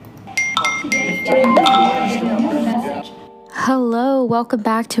Hello, welcome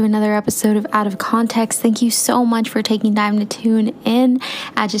back to another episode of Out of Context. Thank you so much for taking time to tune in.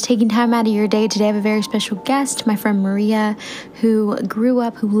 Just taking time out of your day. Today I have a very special guest, my friend Maria, who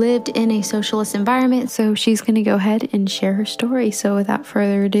lived in a socialist environment. So she's going to go ahead and share her story. So without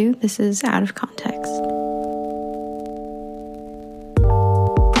further ado, this is Out of Context.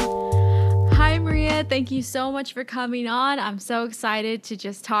 Hi, Maria. Thank you so much for coming on. I'm so excited to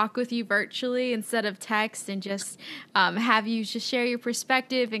just talk with you virtually instead of text and just have you just share your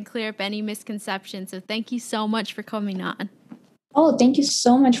perspective and clear up any misconceptions. So thank you so much for coming on. Oh, thank you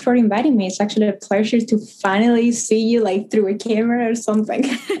so much for inviting me. It's actually a pleasure to finally see you like through a camera or something.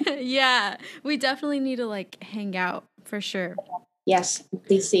 Yeah, we definitely need to hang out for sure. Yes,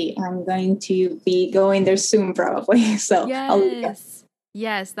 DC. I'm going to be going there soon probably. So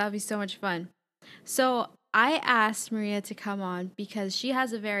Yes, that'd be so much fun. So I asked Maria to come on because she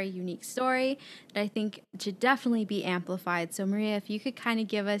has a very unique story that I think should definitely be amplified. So Maria, if you could kind of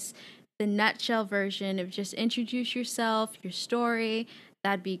give us the nutshell version of just introduce yourself, your story,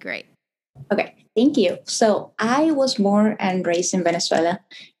 that'd be great. Okay, thank you. So I was born and raised in Venezuela.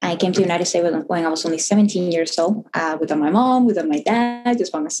 I came to the United States when I was only 17 years old, without my mom, without my dad,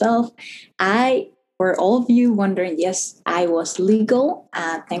 just by myself. For all of you wondering, yes, I was legal.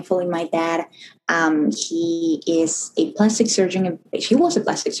 Thankfully, my dad, he is a plastic surgeon. He was a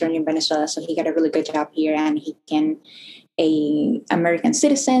plastic surgeon in Venezuela, so he got a really good job here, and he can a American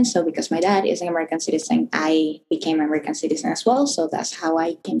citizen. So because my dad is an American citizen, I became an American citizen as well. So that's how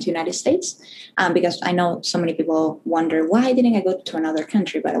I came to United States. Because I know so many people wonder, why didn't I go to another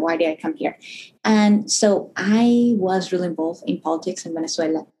country, but why did I come here? And so I was really involved in politics in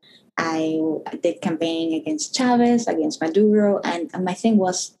Venezuela. I did campaigning against Chavez, against Maduro. And my thing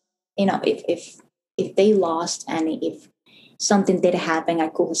was, if they lost and if something did happen, I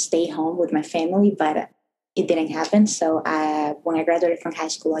could stay home with my family, but it didn't happen. So when I graduated from high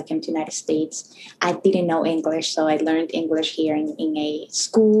school, I came to the United States. I didn't know English, so I learned English here in a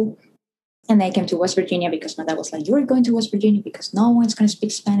school. And then I came to West Virginia because my dad was like, you're going to West Virginia because no one's going to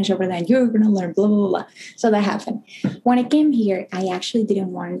speak Spanish over there and you're going to learn blah, blah, blah. So that happened. When I came here, I actually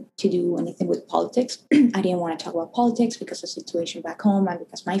didn't want to do anything with politics. I didn't want to talk about politics because of the situation back home and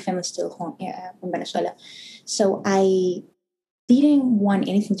because my family's still home in Venezuela. So I didn't want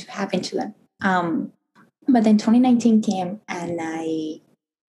anything to happen to them. But then 2019 came and I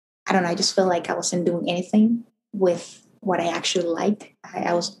don't know, I just felt like I wasn't doing anything with what I actually liked.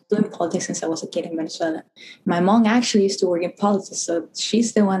 I was doing politics since I was a kid in Venezuela. My mom actually used to work in politics, so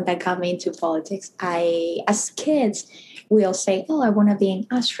she's the one that got me into politics. As kids, we all say, oh, I want to be an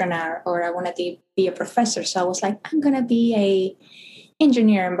astronaut or I want to be a professor. So I was like, I'm going to be a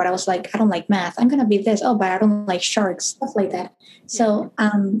engineer, but I was like, I don't like math. I'm gonna be this. Oh, but I don't like sharks, stuff like that. So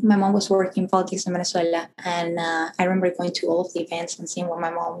my mom was working in politics in Venezuela, and I remember going to all of the events and seeing what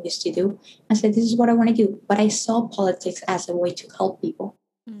my mom used to do. I said, this is what I want to do. But I saw politics as a way to help people.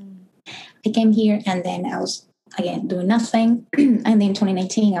 I came here, and then I was again doing nothing. And then in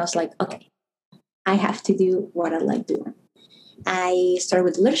 2019, I was like, okay, I have to do what I like doing. I started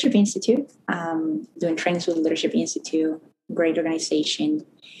with the Leadership Institute, doing trainings with the Leadership Institute. Great organization.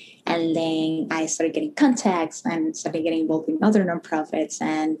 And then I started getting contacts and started getting involved in other nonprofits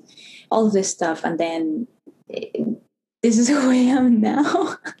and all of this stuff. And then this is who I am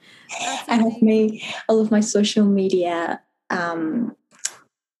now. And I've made all of my social media,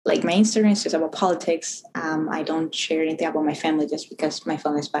 like my Instagram is just about politics. I don't share anything about my family just because my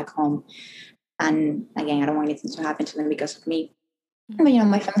family is back home. And again, I don't want anything to happen to them because of me. But,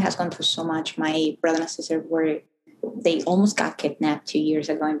 my family has gone through so much. My brother and sister they almost got kidnapped 2 years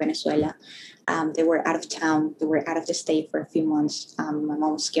ago in Venezuela. They were out of town. They were out of the state for a few months. My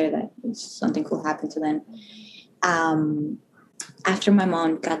mom was scared that something could happen to them. After my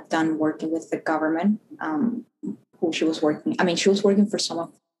mom got done working with the government, who she was working, she was working for someone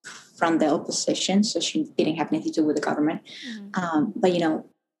from the opposition, so she didn't have anything to do with the government. But,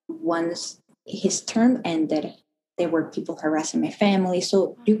 once his term ended, there were people harassing my family.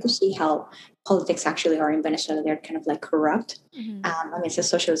 So you could see how politics actually are in Venezuela. They're kind of like corrupt. It's a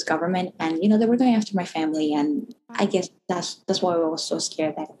socialist government. And, they were going after my family. And I guess that's why I was so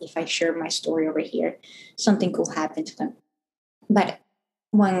scared that if I shared my story over here, something could happen to them. But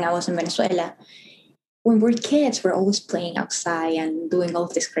when I was in Venezuela, when we're kids, we're always playing outside and doing all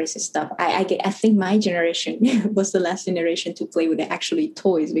of this crazy stuff. I think my generation was the last generation to play with actually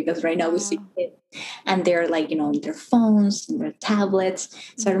toys because right now we see kids and they're like, in their phones and their tablets.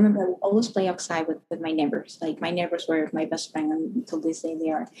 So I remember I would always play outside with my neighbors. Like my neighbors were my best friend and until this day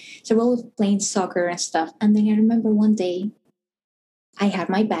they are. So we're always playing soccer and stuff. And then I remember one day I had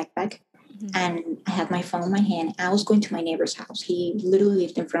my backpack And I had my phone in my hand. I was going to my neighbor's house. He literally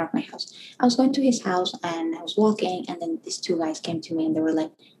lived in front of my house. I was going to his house and I was walking, and then these two guys came to me and they were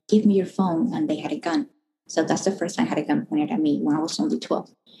like, "Give me your phone." And they had a gun. So that's the first time I had a gun pointed at me when I was only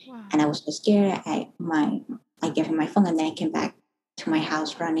 12. Wow. And I was so scared. I gave him my phone, and then I came back to my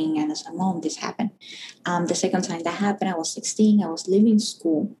house running, and I said, "Mom, this happened." The second time that happened, I was 16. I was leaving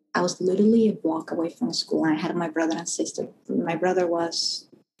school. I was literally a block away from school, and I had my brother and sister. My brother was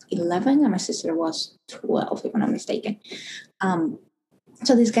 11 and my sister was 12, if I'm not mistaken. Um,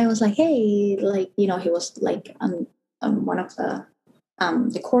 so this guy was like, "Hey," like, he was like on one of the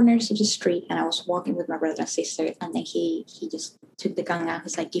corners of the street, and I was walking with my brother and sister, and then he just took the gun out.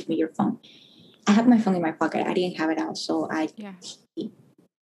 He's like, "Give me your phone." I had my phone in my pocket. I didn't have it out, so he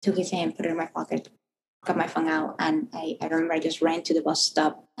took his hand, put it in my pocket, got my phone out, and I remember I just ran to the bus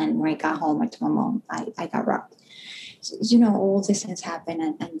stop, and when I got home, I told my mom I got robbed. So, all these things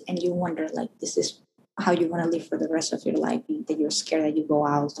happen, and you wonder, like, this is how you want to live for the rest of your life, that you're scared that you go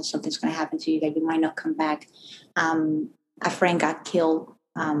out, that something's going to happen to you, that you might not come back. A friend got killed.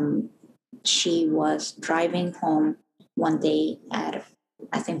 She was driving home one day at,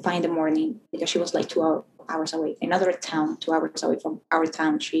 I think, 5 in the morning, because she was like 2 hours away, another town, 2 hours away from our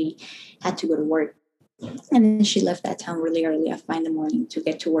town. She had to go to work. And then she left that town really early at 5 in the morning to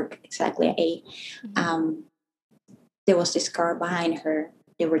get to work exactly at 8. There was this car behind her.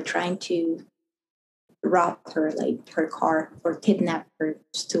 They were trying to rob her, like her car, or kidnap her.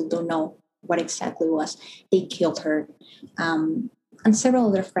 Still don't know what exactly it was. They killed her. And several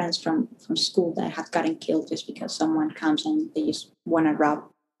other friends from school that have gotten killed just because someone comes and they just want to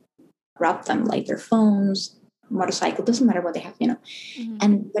rob them, like their phones, motorcycle, doesn't matter what they have.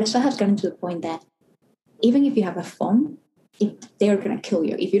 And Venezuela has gotten to the point that even if you have a phone, they're going to kill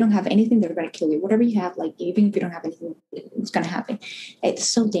you. If you don't have anything, they're going to kill you. Whatever you have, like, even if you don't have anything, it's going to happen. It's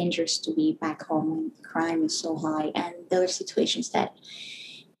so dangerous to be back home when crime is so high. And there are situations that,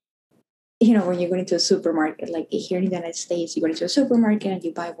 when you're going to a supermarket, like here in the United States, you go into a supermarket and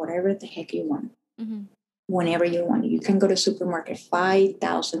you buy whatever the heck you want. Whenever you want. You can go to a supermarket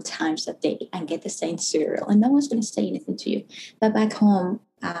 5,000 times a day and get the same cereal, and no one's going to say anything to you. But back home,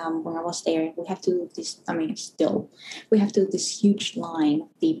 when I was there, we have to do this. I mean, still, we have to do this huge line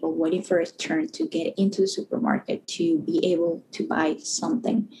of people waiting for a turn to get into the supermarket to be able to buy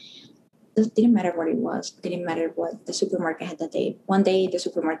something. It didn't matter what it was. It didn't matter what the supermarket had that day. One day the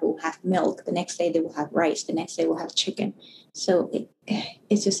supermarket will have milk. The next day they will have rice. The next day will have chicken. So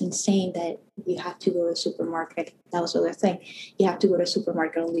it's just insane that you have to go to a supermarket. That was the other thing. You have to go to a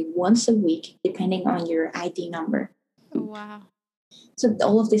supermarket only once a week, depending on your ID number. Oh, wow. So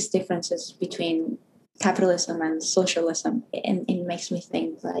all of these differences between capitalism and socialism, and it makes me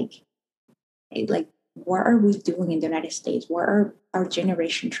think, like, what are we doing in the United States? What are our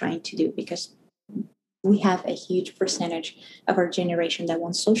generation trying to do? Because we have a huge percentage of our generation that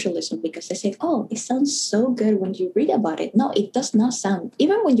wants socialism, because they say, "Oh, it sounds so good when you read about it." No, it does not sound,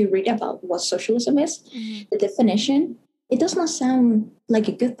 even when you read about what socialism is, the definition, it does not sound like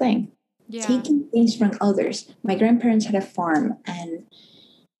a good thing. Yeah. Taking things from others. My grandparents had a farm, and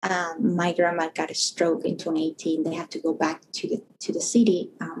my grandma got a stroke in 2018. They had to go back to the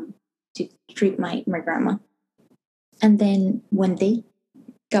city to treat my grandma. And then when they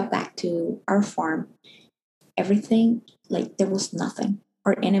got back to our farm, everything, like, there was nothing.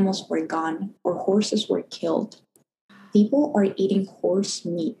 Our animals were gone. Our horses were killed. People are eating horse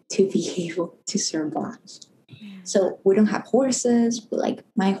meat to be able to survive. So we don't have horses. Like,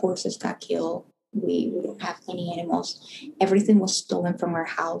 my horses got killed. We don't have any animals. Everything was stolen from our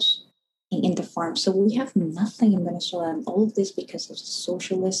house in the farm. So we have nothing in Venezuela, and all of this because of the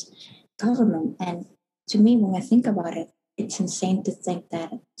socialist government. And to me, when I think about it, it's insane to think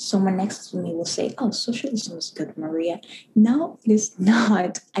that someone next to me will say, "Oh, socialism is good, Maria." No, it is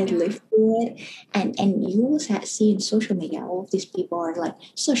not. I live through it. And you will see in social media, all of these people are like,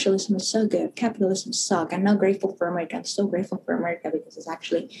 "Socialism is so good, capitalism sucks. I'm not grateful for America. I'm so grateful for America because it's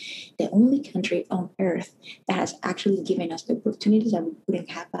actually the only country on earth that has actually given us the opportunities that we couldn't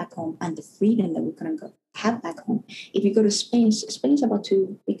have back home, and the freedom that we couldn't have back home." If you go to Spain, Spain is about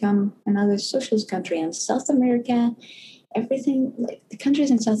to become another socialist country, and South America, everything, like the countries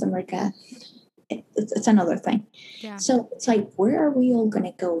in South America, it's another thing. Yeah. So it's like, where are we all going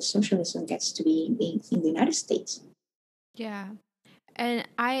to go? Socialism gets to be in the United States. Yeah. And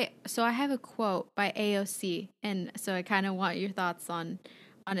I have a quote by AOC, and so I kind of want your thoughts on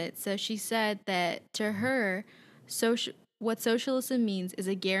it. So she said that to her, what socialism means is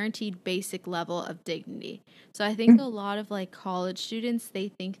a guaranteed basic level of dignity. So I think a lot of like college students, they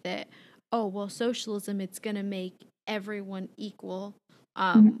think that, oh, well, socialism, it's going to make everyone equal.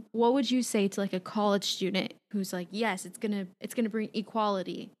 What would you say to like a college student who's like, yes, it's gonna bring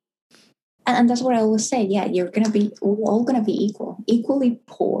equality? And that's what I always say. Yeah, we're all gonna be equally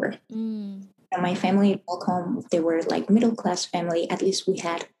poor. Mm. And my family back home, they were like middle class family. At least we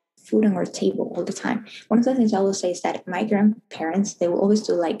had food on our table all the time. One of the things I will say is that my grandparents, they will always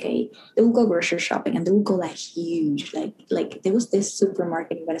do they will go grocery shopping, and they will go like huge, like there was this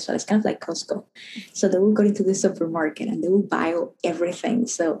supermarket in Venezuela. It's kind of like Costco. So they will go into the supermarket and they will buy everything.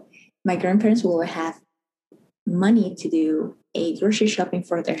 So my grandparents will have money to do a grocery shopping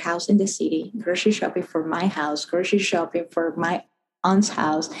for their house in the city, grocery shopping for my house, grocery shopping for my aunt's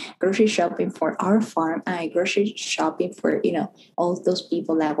house, grocery shopping for our farm, and grocery shopping for, all those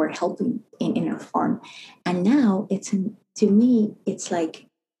people that were helping in our farm. And now to me, it's like,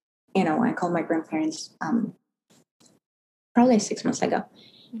 I called my grandparents probably 6 months ago.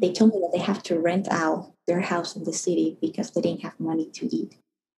 They told me that they have to rent out their house in the city because they didn't have money to eat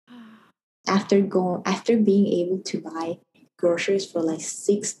after being able to buy groceries for like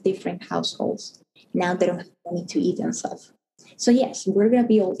 6 different households. Now they don't have money to eat themselves. So yes, we're gonna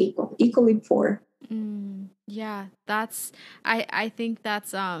be all equally poor. Yeah, I think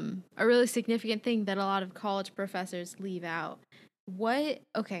that's a really significant thing that a lot of college professors leave out.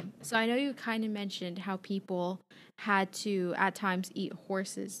 Okay, so I know you kind of mentioned how people had to at times eat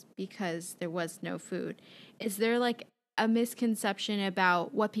horses because there was no food. Is there like a misconception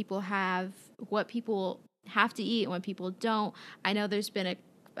about what people have to eat and what people don't? I know there's been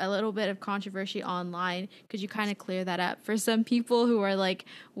a little bit of controversy online. Could you kind of clear that up for some people who are like,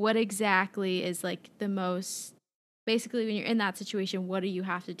 what exactly is like the most, basically when you're in that situation, what do you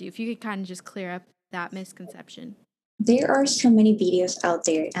have to do? If you could kind of just clear up that misconception. There are so many videos out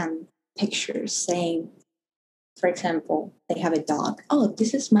there and pictures saying, for example, they have a dog. Oh,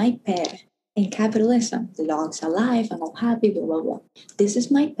 this is my pet. In capitalism, the dog's alive and all happy, blah blah blah. This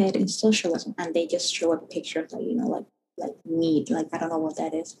is my pet in socialism, and they just show a picture of like meat, like I don't know what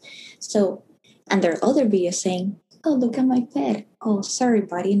that is. So, and there are other videos saying, "Oh, look at my pet. Oh, sorry,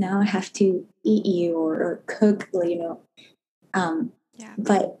 buddy. Now I have to eat you or cook." Yeah.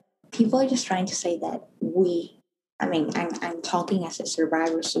 But people are just trying to say that I'm talking as a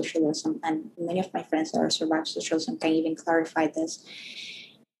survivor of socialism, and many of my friends that are survivors of socialism can even clarify this.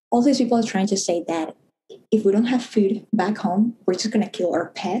 All these people are trying to say that if we don't have food back home, we're just going to kill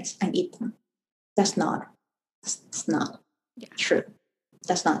our pets and eat them. That's not Yeah. true.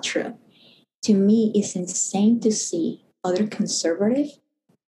 That's not true. To me, it's insane to see other conservatives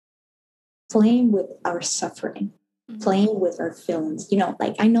playing with our suffering, playing with our feelings.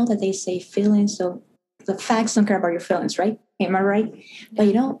 Like I know that they say feelings, so the facts don't care about your feelings, right? Am I right? Yeah.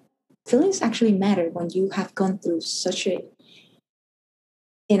 But feelings actually matter when you have gone through such a,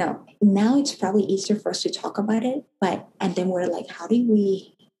 now it's probably easier for us to talk about it, and then we're like, how do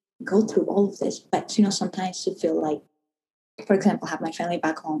we go through all of this? But, sometimes you feel like, for example, I have my family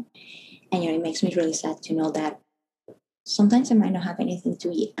back home, and, it makes me really sad to know that sometimes I might not have anything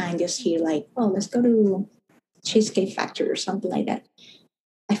to eat. I'm just here like, oh, let's go to Cheesecake Factory or something like that.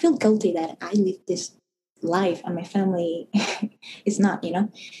 I feel guilty that I live this life and my family is not, Yeah.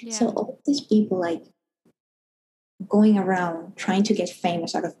 So all these people like going around trying to get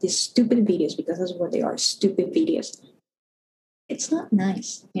famous out of these stupid videos, because that's what they are, stupid videos. It's not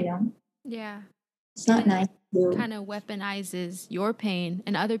nice, Yeah. It's not nice. Kind of weaponizes your pain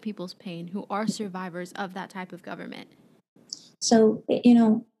and other people's pain who are survivors of that type of government. So,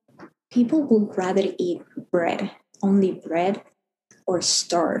 people would rather eat only bread, or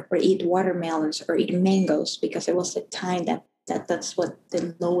starve, or eat watermelons, or eat mangoes, because it was the time that's what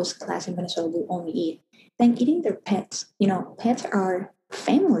the lowest class in Venezuela will only eat, than eating their pets. Pets are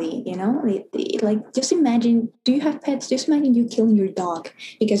family. Like, just imagine. Do you have pets? Just imagine you killing your dog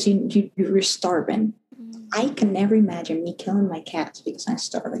because you're starving. I can never imagine me killing my cats because I'm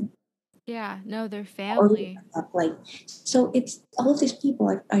starving. Yeah, no, they're family. So it's all of these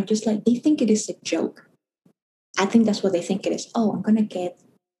people are just like, they think it is a joke. I think that's what they think it is. Oh,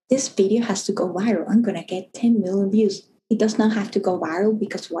 this video has to go viral. I'm going to get 10 million views. It does not have to go viral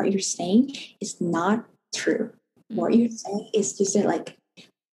because what you're saying is not true. What you're saying is just that, like,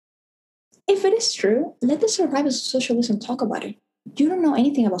 if it is true, let the survivors of socialism talk about it. You don't know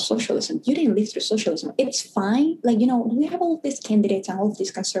anything about socialism. You didn't live through socialism. It's fine. Like, we have all these candidates and all of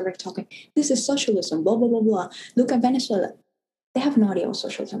these conservatives talking, this is socialism, blah, blah, blah, blah. Look at Venezuela. They have no idea what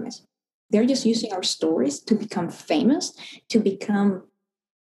socialism is. They're just using our stories to become famous, to become,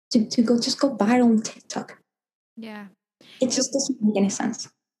 to go viral on TikTok. Yeah. It just doesn't make any sense.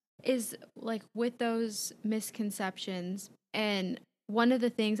 Is like with those misconceptions, and one of the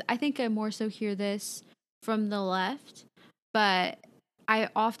things I think I more so hear this from the left, but I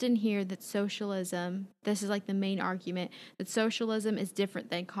often hear that socialism, this is like the main argument, that socialism is different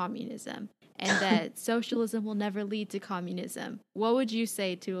than communism and that socialism will never lead to communism. What would you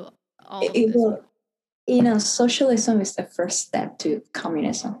say to all of It those will, people? socialism is the first step to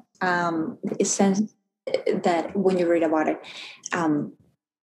communism. It says that when you read about it, um,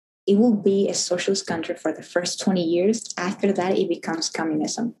 it will be a socialist country for the first 20 years. After that, it becomes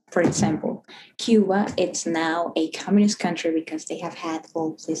communism. For example, Cuba, it's now a communist country because they have had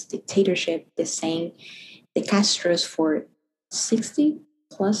all this dictatorship, the Castros for 60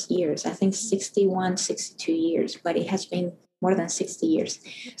 plus years. I think 61, 62 years, but it has been more than 60 years.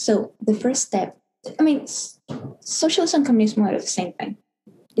 So the first step, I mean, socialism and communism are the same thing.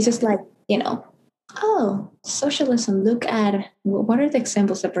 It's just like, oh, socialism, look at what are the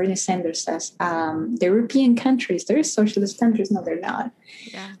examples that Bernie Sanders says? The European countries, they're socialist countries. No, they're not.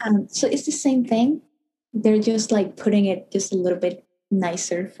 Yeah. So it's the same thing. They're just like putting it just a little bit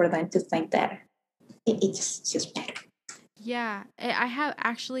nicer for them to think that it's just better. Yeah. I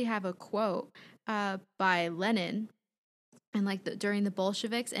actually have a quote by Lenin and like during the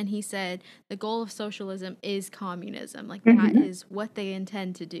Bolsheviks, and he said the goal of socialism is communism. Like that Mm-hmm. is what they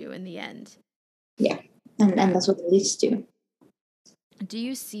intend to do in the end. Yeah. And that's what it leads to. Do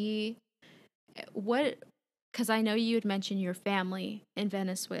you see what, because I know you had mentioned your family in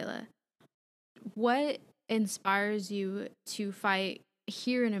Venezuela. What inspires you to fight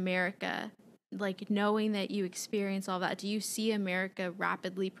here in America? Like knowing that you experience all that, do you see America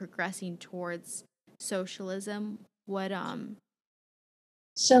rapidly progressing towards socialism? What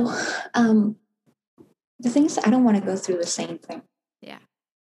So the thing is, I don't want to go through the same thing. Yeah.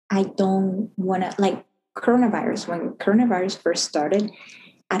 I don't want to, like coronavirus. When coronavirus first started,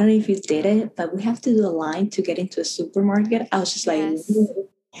 I don't know if you did it, but we have to do a line to get into a supermarket. I was just like, Yes.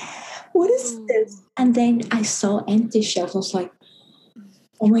 what is this? Ooh. And then I saw empty shelves. I was like,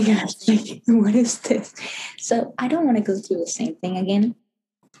 oh my gosh, Traumatizing. like, what is this? So I don't want to go through the same thing again.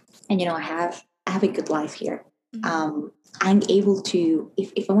 And I have a good life here. I'm able to,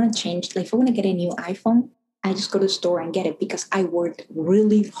 if I want to change, like if I want to get a new iPhone, I just go to the store and get it because I worked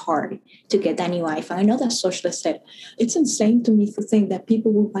really hard to get that new iPhone. I know that socialist said it's insane to me to think that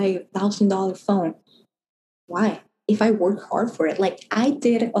people will buy $1,000 phone. Why? If I work hard for it, like I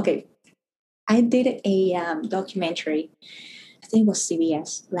did. Okay, I did a documentary. I think it was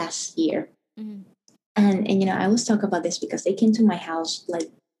CBS last year, Mm-hmm. and I always talk about this because they came to my house like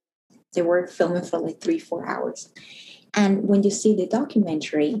they were filming for like 3-4 hours, and when you see the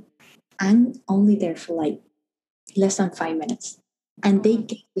documentary, I'm only there for like less than 5 minutes. And they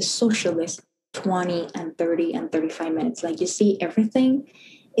gave the socialists 20 and 30 and 35 minutes. Like you see everything,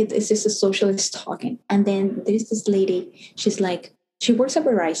 it's just a socialist talking. And then there's this lady, she's like, she works at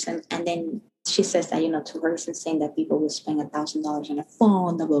Verizon. And then she says that, to her, it's insane that people will spend $1,000 on a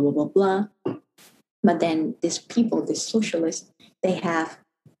phone, blah, blah, blah, blah, blah. But then these people, these socialists, they have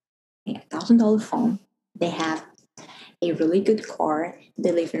a $1,000 phone. They have a really good car.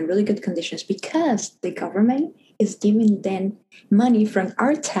 They live in really good conditions because the government is giving them money from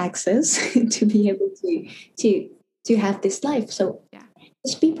our taxes to be able to have this life. So Yeah.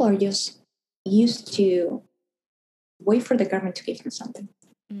 these people are just used to wait for the government to give them something.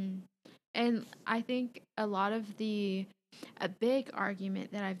 Mm. And I think a big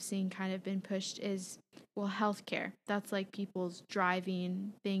argument that I've seen kind of been pushed is, well, healthcare. That's like people's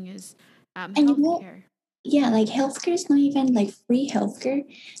driving thing is And healthcare. yeah, like healthcare is not even like free healthcare.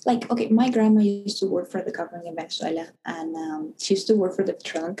 Like, okay, my grandma used to work for the government in Venezuela, and she used to work for the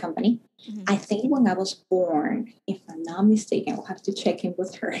petroleum company. Mm-hmm. I think when I was born, if I'm not mistaken, I'll have to check in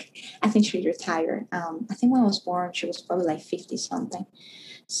with her. I think she retired. I think when I was born, she was probably like 50 something.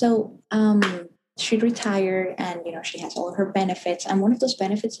 So she retired, and she has all her benefits. And one of those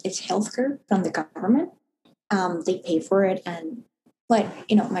benefits is healthcare from the government. They pay for it, but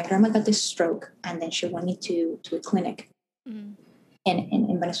my grandma got this stroke, and then she went into a clinic Mm-hmm.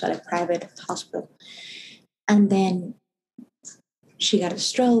 in Venezuela, private hospital, and then she got a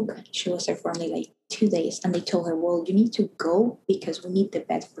stroke. She was there for only like 2 days, and they told her, "Well, you need to go because we need the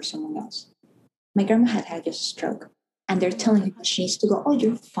bed for someone else." My grandma had just a stroke, and they're telling her she needs to go. Oh,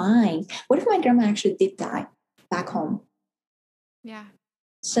 you're fine. What if my grandma actually did die back home? Yeah.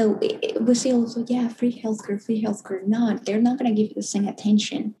 So we see also, yeah, free healthcare, free healthcare. Not, they're not going to give you the same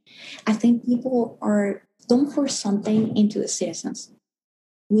attention. I think people don't force something into the citizens.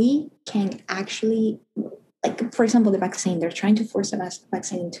 We can actually, like, for example, the vaccine, they're trying to force a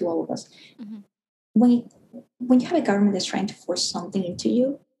vaccine into all of us. Mm-hmm. When you have a government that's trying to force something into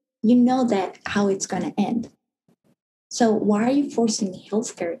you, you know that how it's going to end. So why are you forcing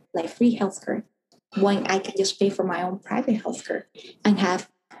healthcare, like free healthcare, when I can just pay for my own private healthcare and have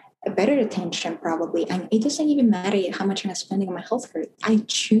a better attention probably. And it doesn't even matter how much I'm spending on my healthcare. I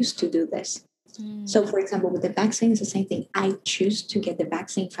choose to do this. So, for example, with the vaccine, it's the same thing. I choose to get the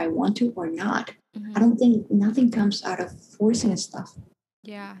vaccine if I want to or not. I don't think nothing comes out of forcing stuff.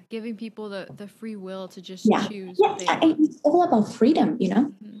 Yeah, giving people the free will to just Yeah. choose Yeah. what they want. It's all about freedom, you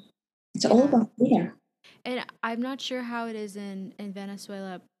know? It's all Yeah. about freedom. And I'm not sure how it is in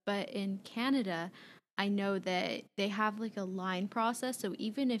Venezuela, but in Canada, I know that they have like a line process. So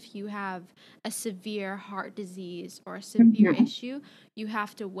even if you have a severe heart disease or a severe Mhm. issue, you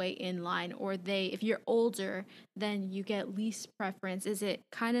have to wait in line. Or if you're older, then you get least preference. Is it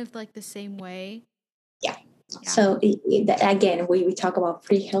kind of like the same way? Yeah. Yeah. So again, we talk about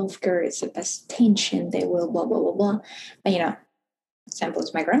free healthcare. It's the best attention. They will blah blah blah blah. But example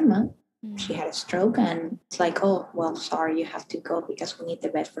is my grandma. She had a stroke, and it's like, oh well, sorry, you have to go because we need the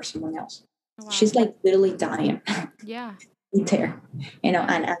bed for someone else. Wow. She's like literally dying. Yeah. There, Yeah.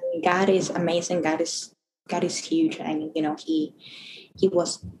 and I mean, God is amazing. God is huge, and he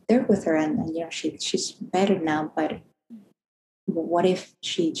was there with her, and she's better now. But what if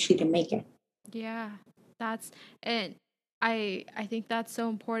she didn't make it? Yeah, and I think that's so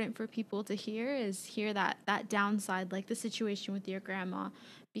important for people to hear that downside, like the situation with your grandma,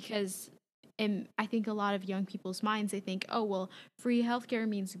 because I think a lot of young people's minds, they think, oh well, free healthcare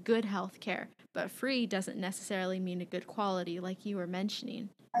means good healthcare, but free doesn't necessarily mean a good quality, like you were mentioning.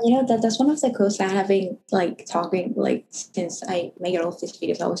 That's one of the quotes I have been like talking like since I made all of these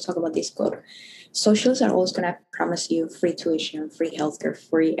videos. I always talk about this quote. Socialists are always gonna promise you free tuition, free healthcare,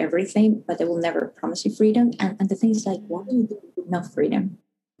 free everything, but they will never promise you freedom. And the thing is like, what do you do with no freedom?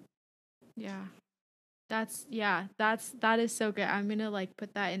 Yeah. That is so good. I'm gonna like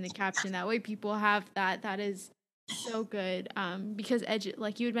put that in the caption. That way people have that. That is so good. Because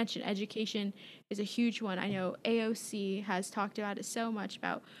like you had mentioned, education is a huge one. I know AOC has talked about it so much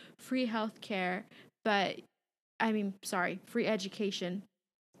about free healthcare, but I mean, sorry, free education.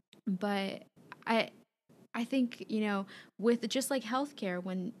 But I I think, with just like healthcare,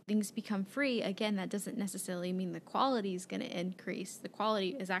 when things become free, again, that doesn't necessarily mean the quality is going to increase. The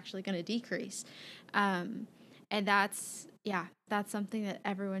quality is actually going to decrease. Um, and that's something that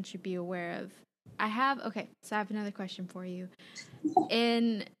everyone should be aware of. Okay, so I have another question for you.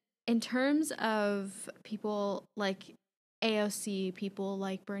 In terms of people like AOC, people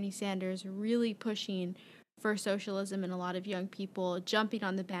like Bernie Sanders really pushing for socialism, and a lot of young people jumping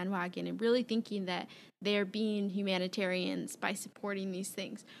on the bandwagon and really thinking that they're being humanitarians by supporting these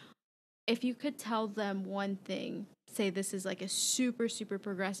things. If you could tell them one thing, say this is like a super, super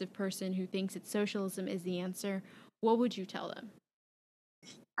progressive person who thinks that socialism is the answer, what would you tell them?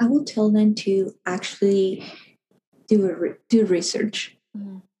 I will tell them to actually do research.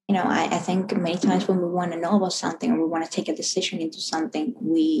 Mm-hmm. I think many times when we want to know about something or we want to take a decision into something,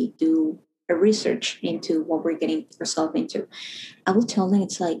 we do a research into what we're getting ourselves into. I will tell them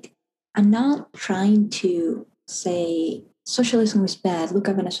it's like, I'm not trying to say socialism is bad, look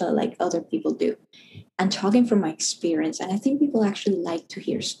at Venezuela like other people do. I'm talking from my experience, and I think people actually like to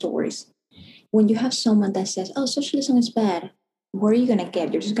hear stories. When you have someone that says, oh, socialism is bad, what are you going to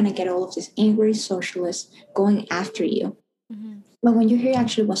get? You're just going to get all of these angry socialists going after you. Mm-hmm. But when you hear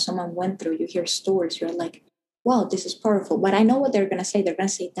actually what someone went through, you hear stories, you're like, wow, this is powerful. But I know what they're going to say. They're going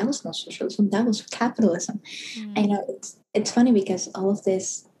to say, that was not socialism, that was capitalism. Mm-hmm. I know it's funny because all of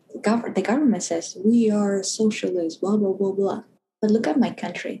this, the government says, we are socialists, blah, blah, blah, blah. But look at my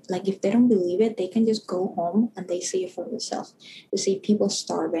country. Like, if they don't believe it, they can just go home and they see it for themselves. You see people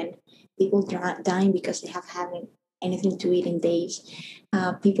starving, people dying because they have having anything to eat in days,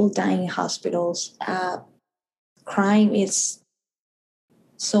 people dying in hospitals. Crime is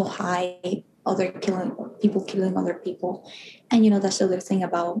so high, other killing people killing other people. And that's the other thing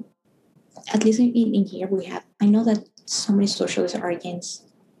about, at least in here we have, I know that so many socialists are against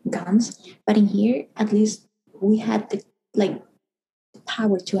guns, but in here at least we had the like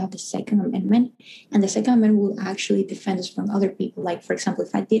power to have the Second Amendment, and the Second Amendment will actually defend us from other people. Like, for example,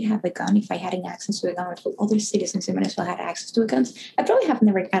 if I did have a gun, if I had an access to a gun, or if other citizens in Venezuela had access to a guns, I probably have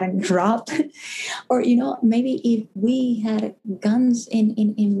never gotten robbed. Or maybe if we had guns in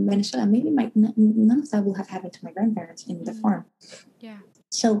Venezuela, maybe none of that will have happened to my grandparents in the farm. Yeah.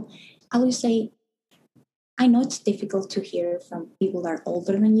 So I would say, I know it's difficult to hear from people that are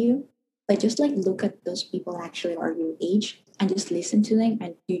older than you, but just like look at those people actually are your age and just listen to them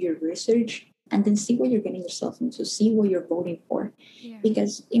and do your research and then see what you're getting yourself into, see what you're voting for. Yeah.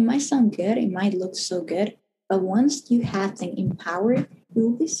 Because it might sound good, it might look so good, but once you have them in power, it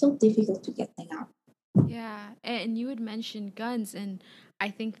will be so difficult to get them out. Yeah, and you had mentioned guns, and I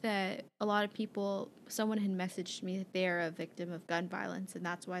think that a lot of people, someone had messaged me that they're a victim of gun violence, and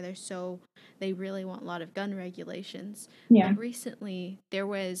that's why they really want a lot of gun regulations. Yeah. But recently, there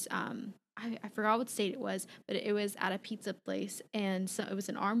was, I forgot what state it was, but it was at a pizza place, and so it was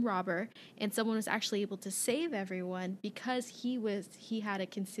an armed robber, and someone was actually able to save everyone because he had a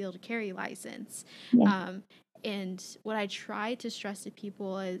concealed carry license. Yeah. Um, and what I try to stress to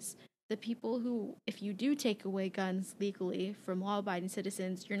people is the people who, if you do take away guns legally from law abiding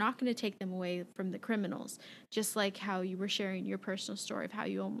citizens, you're not going to take them away from the criminals. Just like how you were sharing your personal story of how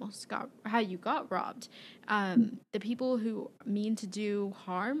you got robbed. The people who mean to do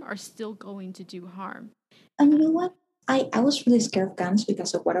harm are still going to do harm. And you know what? I was really scared of guns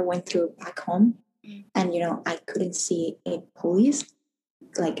because of what I went through back home. And, I couldn't see a police,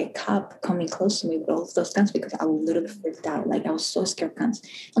 like a cop coming close to me with all of those guns because I was literally freaked out. Like I was so scared of guns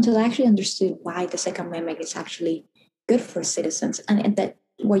until I actually understood why the Second Amendment is actually good for citizens. And that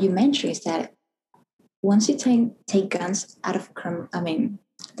what you mentioned is that once you take guns out of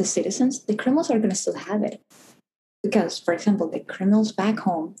the citizens, the criminals are going to still have it. Because, for example, the criminals back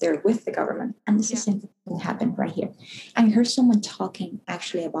home, they're with the government. And this is the same thing happened right here. I heard someone talking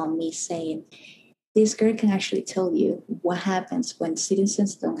actually about me saying, this girl can actually tell you what happens when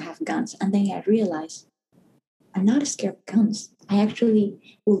citizens don't have guns. And then I realized I'm not scared of guns. I actually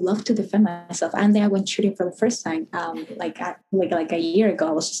would love to defend myself. And then I went shooting for the first time, like a year ago.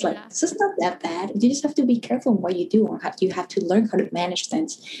 I was just like, this is not that bad. You just have to be careful in what you do. You have to learn how to manage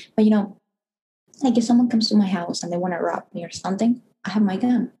things. But like if someone comes to my house and they want to rob me or something, I have my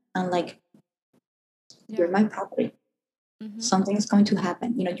gun. And like, you're my property. Something is going to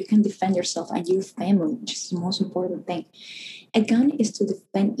happen. You can defend yourself and your family, which is the most important thing. A gun is to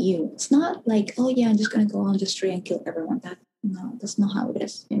defend you. It's not like, oh yeah, I'm just going to go on the street and kill everyone. That's not how it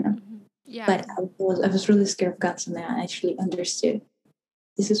is. Yeah. But I was really scared of guns, and then I actually understood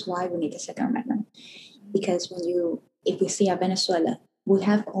this is why we need the Second Amendment. Because if we see Venezuela, we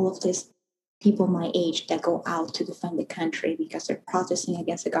have all of these people my age that go out to defend the country because they're protesting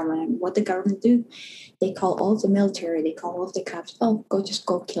against the government. And what the government do, they call all the military, they call all of the cops, oh,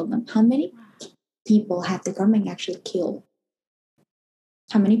 go kill them. How many people have the government actually killed?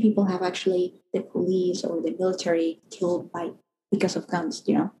 How many people have actually the police or the military killed because of guns,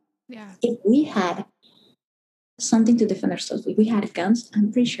 Yeah. If we had something to defend ourselves, if we had guns,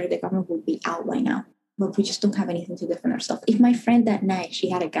 I'm pretty sure the government would be out by now. But we just don't have anything to defend ourselves. If my friend that night,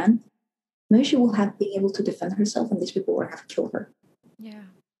 she had a gun, maybe she will have been able to defend herself and these people would have killed her. Yeah.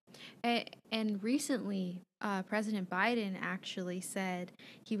 And recently, President Biden actually said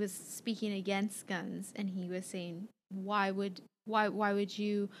he was speaking against guns, and he was saying, why would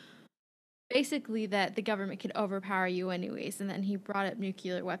you, basically that the government could overpower you anyways, and then he brought up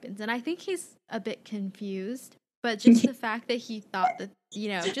nuclear weapons. And I think he's a bit confused, but just the fact that he thought that,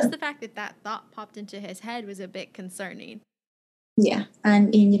 just the fact that thought popped into his head was a bit concerning. Yeah.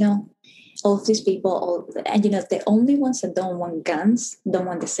 And all of these people, the only ones that don't want guns, don't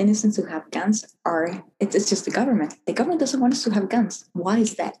want the citizens to have guns, it's just the government. The government doesn't want us to have guns. Why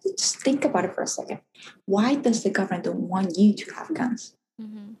is that? Just think about it for a second. Why does the government don't want you to have guns?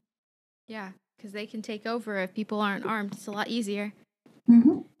 Mm-hmm. Yeah, because they can take over if people aren't armed. It's a lot easier.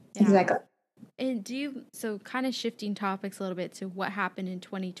 Mm-hmm. Yeah. Exactly. And so kind of shifting topics a little bit to what happened in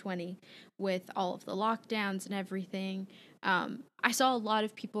 2020 with all of the lockdowns and everything. I saw a lot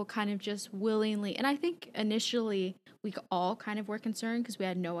of people kind of just willingly, and I think initially we all kind of were concerned because we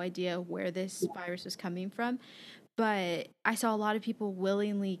had no idea where this virus was coming from. But I saw a lot of people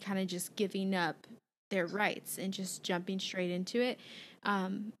willingly kind of just giving up their rights and just jumping straight into it.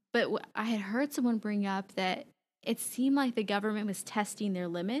 But I had heard someone bring up that it seemed like the government was testing their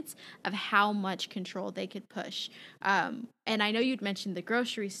limits of how much control they could push. And I know you'd mentioned the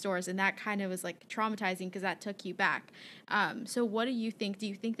grocery stores, and that kind of was like traumatizing because that took you back. So what do you think? Do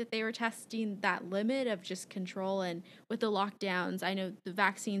you think that they were testing that limit of just control? And with the lockdowns, I know the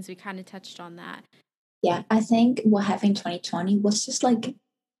vaccines, we kind of touched on that. Yeah, I think what happened in 2020 was just like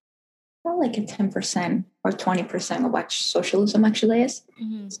a 10% or 20% of what socialism actually is.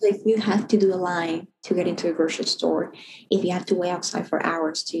 Mm-hmm. So if you have to do a line to get into a grocery store, if you have to wait outside for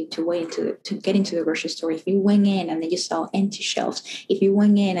hours to get into the grocery store, if you went in and then you saw empty shelves, if you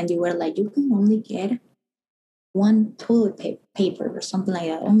went in and you were like, you can only get one toilet paper or something like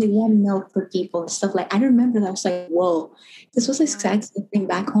that, only one milk per people, stuff like. I remember that. I was like, whoa, this was the exact same thing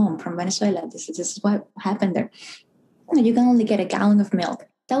back home from Venezuela. This is what happened there. You can only get a gallon of milk.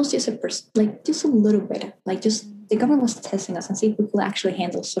 That was just just a little bit. Just the government was testing us and see if we could actually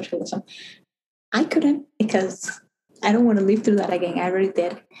handle socialism. I couldn't because I don't want to live through that again. I already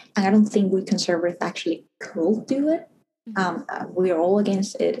did. And I don't think we conservatives actually could do it. We are all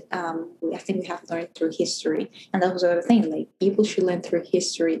against it. I think we have learned through history, and that was the other thing. Like people should learn through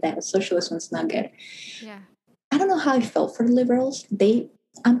history that socialism is not good. Yeah. I don't know how I felt for the liberals.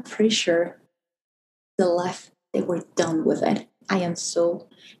 I'm pretty sure the left, they were done with it. I am so,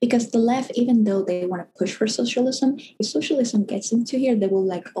 because the left, even though they want to push for socialism, if socialism gets into here, they will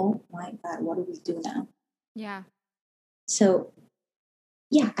like, oh my God, what do we do now? Yeah. So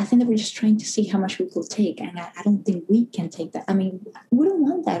yeah, I think that we're just trying to see how much we will take. And I don't think we can take that. I mean, we don't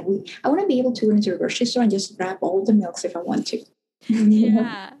want that. I want to be able to go into a grocery store and just grab all the milks if I want to.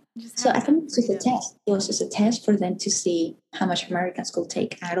 Yeah. So I think it's just a test. It was just a test for them to see how much Americans could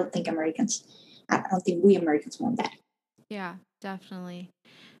take. I don't think we Americans want that. Yeah, definitely.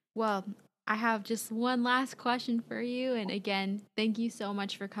 Well, I have just one last question for you. And again, thank you so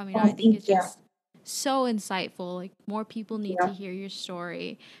much for coming on. I think it's just so insightful. Like more people need to hear your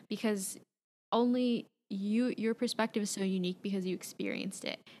story because only your perspective is so unique because you experienced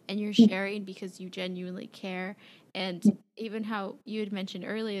it and you're sharing because you genuinely care. And even how you had mentioned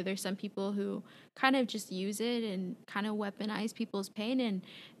earlier, there's some people who kind of just use it and kind of weaponize people's pain, and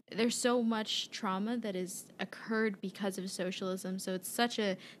there's so much trauma that has occurred because of socialism. So it's such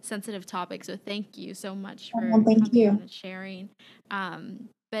a sensitive topic. So thank you so much for coming on and sharing.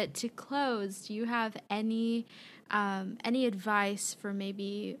 But to close, do you have any advice for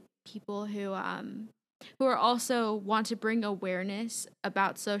maybe people who are also want to bring awareness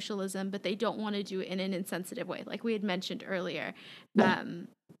about socialism, but they don't want to do it in an insensitive way, like we had mentioned earlier?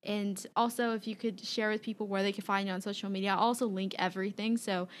 And also, if you could share with people where they can find you on social media. I'll also link everything.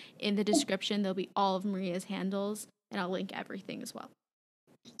 So in the description, there'll be all of Maria's handles, and I'll link everything as well.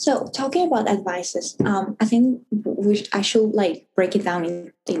 So talking about advices, I think I should like break it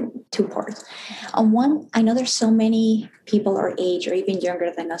down in two parts. On one, I know there's so many people our age or even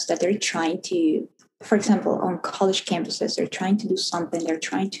younger than us that they're trying to, for example, on college campuses, they're trying to do something, they're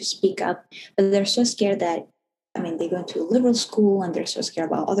trying to speak up, but they're so scared that, they go to a liberal school and they're so scared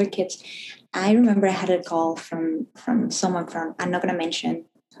about other kids. I remember I had a call from someone from, I'm not going to mention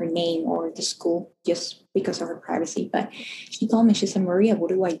her name or the school just because of her privacy, but she told me, she said, Maria, what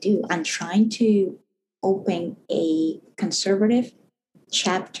do I do? I'm trying to open a conservative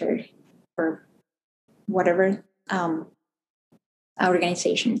chapter or whatever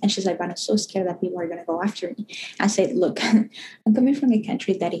organization. And she's like, but I'm so scared that people are going to go after me. I said, look, I'm coming from a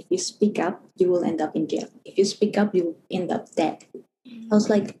country that if you speak up, you will end up in jail. If you speak up, you will end up dead. I was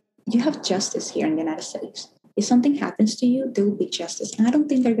like, you have justice here in the United States. If something happens to you, there will be justice. And I don't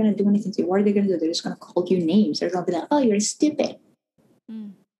think they're going to do anything to you. What are they going to do? They're just going to call you names. They're going to be like, oh, you're stupid.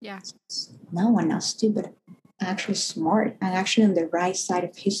 Yeah. No, I'm not stupid. I'm actually smart. I'm actually on the right side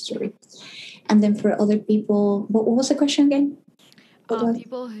of history. And then for other people, what was the question again?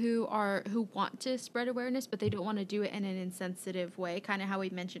 People who want to spread awareness, but they don't want to do it in an insensitive way, kind of how we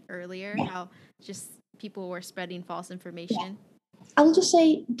mentioned earlier, how just people were spreading false information. Yeah. I will just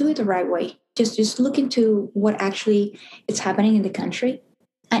say, do it the right way. Just look into what actually is happening in the country,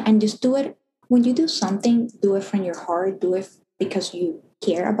 and just do it. When you do something, do it from your heart. Do it because you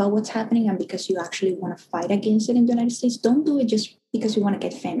care about what's happening and because you actually want to fight against it in the United States. Don't do it just because you want to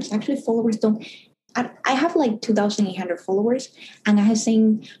get famous. Actually, followers don't. I have like 2,800 followers, and I have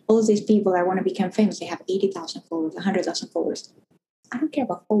seen all of these people that want to become famous. They have 80,000 followers, 100,000 followers. I don't care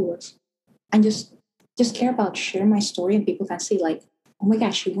about followers. I just care about sharing my story, and people can see like, oh my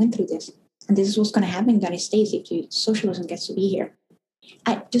gosh, you went through this, and this is what's going to happen in the United States if socialism gets to be here.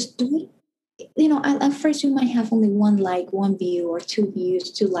 I just do it. At first you might have only one like, one view, or 2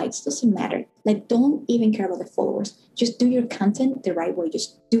 views, 2 likes. Doesn't matter. Like, don't even care about the followers. Just do your content the right way.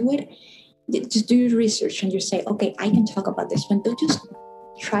 Just do it. Just do your research and you say, okay, I can talk about this one. Don't just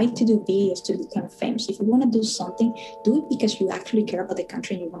try to do videos to become famous. If you want to do something, do it because you actually care about the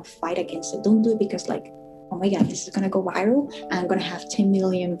country and you want to fight against it. Don't do it because like, oh my God, this is going to go viral and I'm going to have 10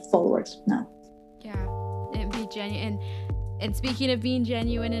 million followers. No. Yeah, and be genuine. And speaking of being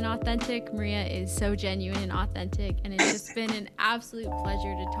genuine and authentic, Maria is so genuine and authentic, and it's just been an absolute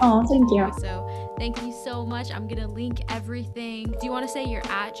pleasure to talk to you. So thank you so much. I'm going to link everything. Do you want to say your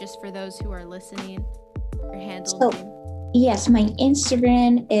 @ just for those who are listening? Your handle? Yes, my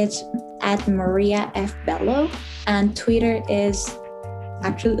Instagram is @MariaFBello, and Twitter is,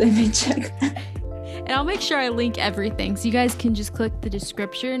 actually, let me check. And I'll make sure I link everything, so you guys can just click the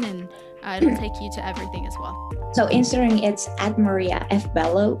description and it'll take you to everything as well. So Instagram, it's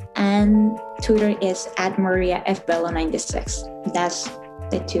 @MariaFBello, and Twitter is @MariaFBello96. That's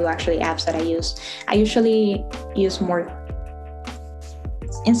the 2 actually apps that I use. I usually use more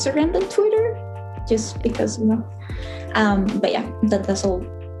Instagram than Twitter, just because, but yeah, that's all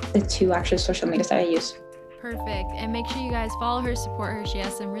the 2 actual social medias that I use. Perfect. And make sure you guys follow her, support her. She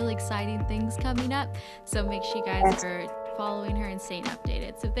has some really exciting things coming up. So make sure you guys are following her and staying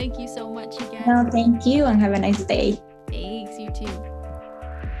updated. So thank you so much again. No, thank you and have a nice day. Thanks, you too.